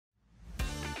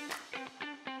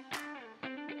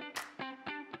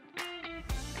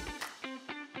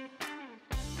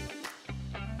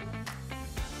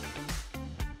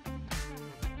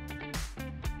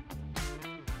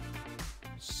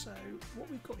what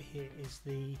we've got here is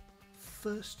the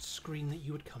first screen that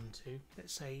you would come to.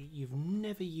 Let's say you've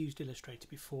never used Illustrator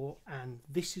before and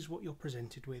this is what you're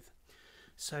presented with.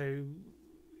 So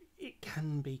it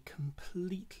can be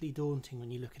completely daunting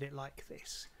when you look at it like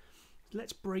this.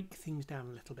 Let's break things down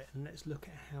a little bit and let's look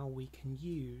at how we can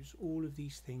use all of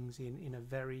these things in a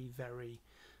very, very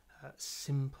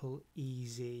simple,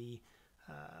 easy,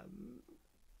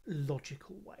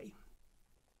 logical way.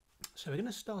 So we're going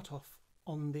to start off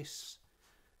on this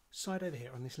side over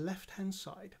here, on this left hand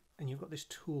side, and you've got this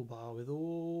toolbar with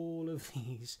all of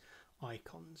these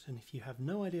icons, and if you have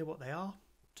no idea what they are,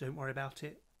 don't worry about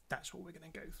it, that's what we're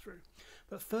going to go through.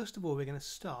 But first of all, we're going to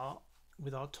start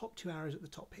with our top two arrows at the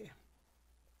top here.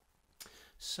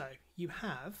 So you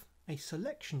have a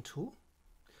selection tool,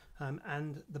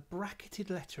 and the bracketed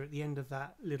letter at the end of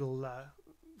that little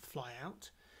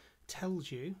flyout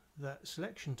tells you that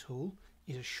selection tool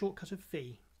is a shortcut of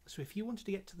V. So if you wanted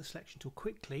to get to the selection tool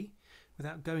quickly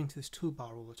without going to this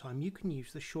toolbar all the time, you can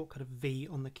use the shortcut of V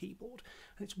on the keyboard.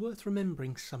 And it's worth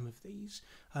remembering some of these.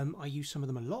 I use some of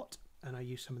them a lot and I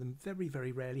use some of them very,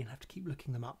 very rarely and have to keep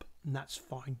looking them up, and that's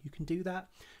fine. You can do that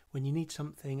when you need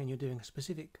something and you're doing a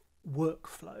specific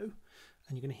workflow,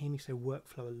 and you're going to hear me say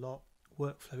workflow a lot.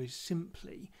 Workflow is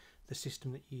simply the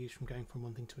system that you use from going from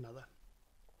one thing to another.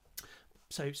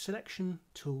 So selection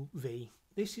tool V,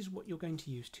 this is what you're going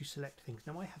to use to select things.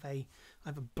 Now I have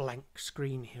a blank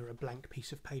screen here, a blank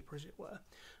piece of paper as it were,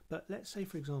 but let's say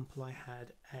for example I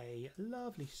had a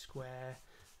lovely square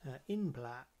in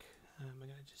black. We're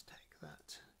going to just take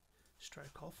that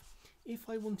stroke off. If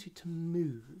I wanted to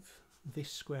move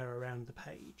this square around the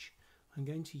page, I'm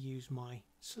going to use my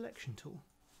selection tool,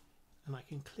 and I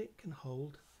can click and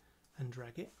hold and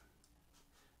drag it,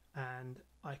 and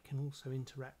I can also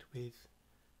interact with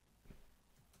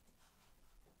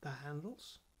the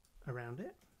handles around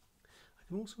it. I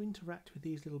can also interact with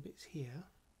these little bits here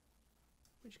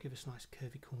which give us nice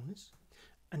curvy corners,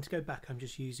 and to go back I'm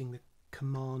just using the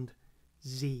Command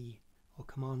Z or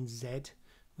Command Z,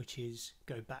 which is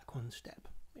go back one step.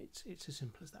 It's as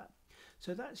simple as that.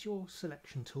 So that's your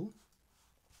selection tool.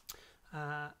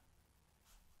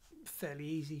 Fairly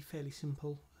easy, fairly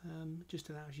simple, just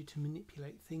allows you to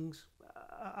manipulate things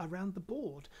around the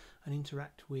board and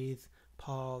interact with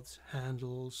paths,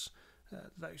 handles,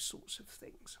 those sorts of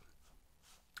things.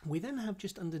 We then have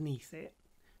just underneath it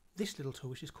this little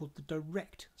tool which is called the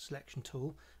direct selection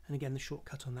tool, and again the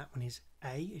shortcut on that one is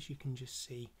A, as you can just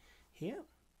see here.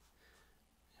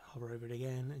 Hover over it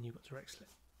again and you've got direct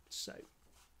select. So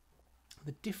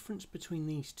the difference between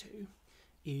these two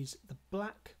is the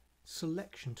black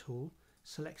selection tool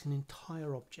selects an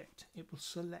entire object. It will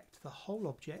select the whole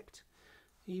object.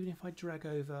 Even if I drag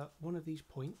over one of these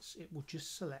points, it will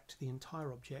just select the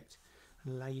entire object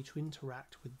and allow you to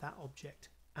interact with that object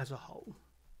as a whole.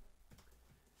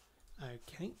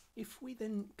 Okay, if we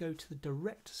then go to the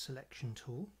direct selection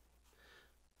tool,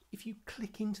 if you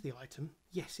click into the item,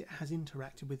 yes, it has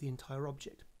interacted with the entire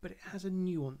object, but it has a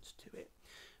nuance to it,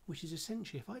 which is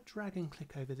essentially if I drag and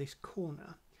click over this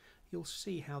corner, you'll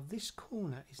see how this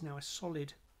corner is now a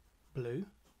solid blue,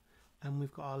 and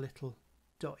we've got our little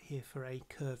dot here for a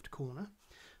curved corner.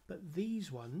 But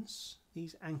these ones,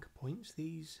 these anchor points,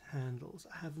 these handles,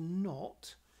 have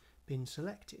not been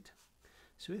selected.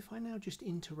 So if I now just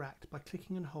interact by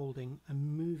clicking and holding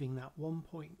and moving that one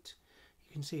point,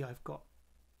 you can see I've got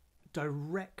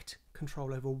direct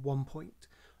control over one point,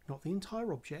 not the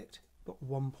entire object, but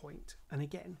one point. And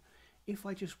again, if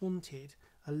I just wanted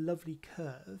a lovely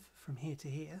curve from here to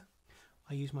here,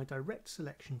 I use my direct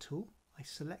selection tool, I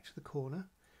select the corner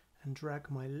and drag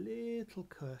my little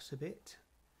cursor bit,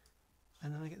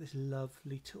 and then I get this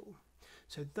lovely tool.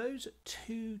 So those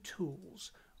two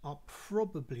tools are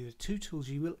probably the two tools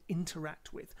you will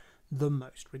interact with the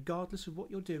most. Regardless of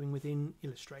what you're doing within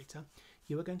Illustrator,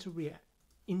 you are going to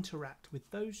interact with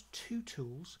those two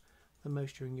tools the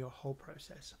most during your whole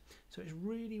process. So it's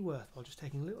really worthwhile just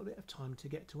taking a little bit of time to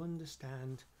get to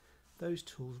understand those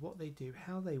tools, what they do,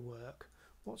 how they work,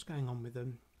 what's going on with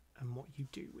them, and what you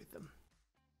do with them.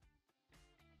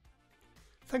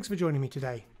 Thanks for joining me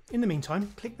today. In the meantime,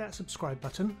 click that subscribe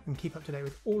button and keep up to date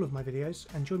with all of my videos,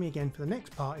 and join me again for the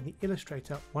next part in the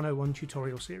Illustrator 101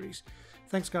 tutorial series.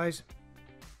 Thanks guys.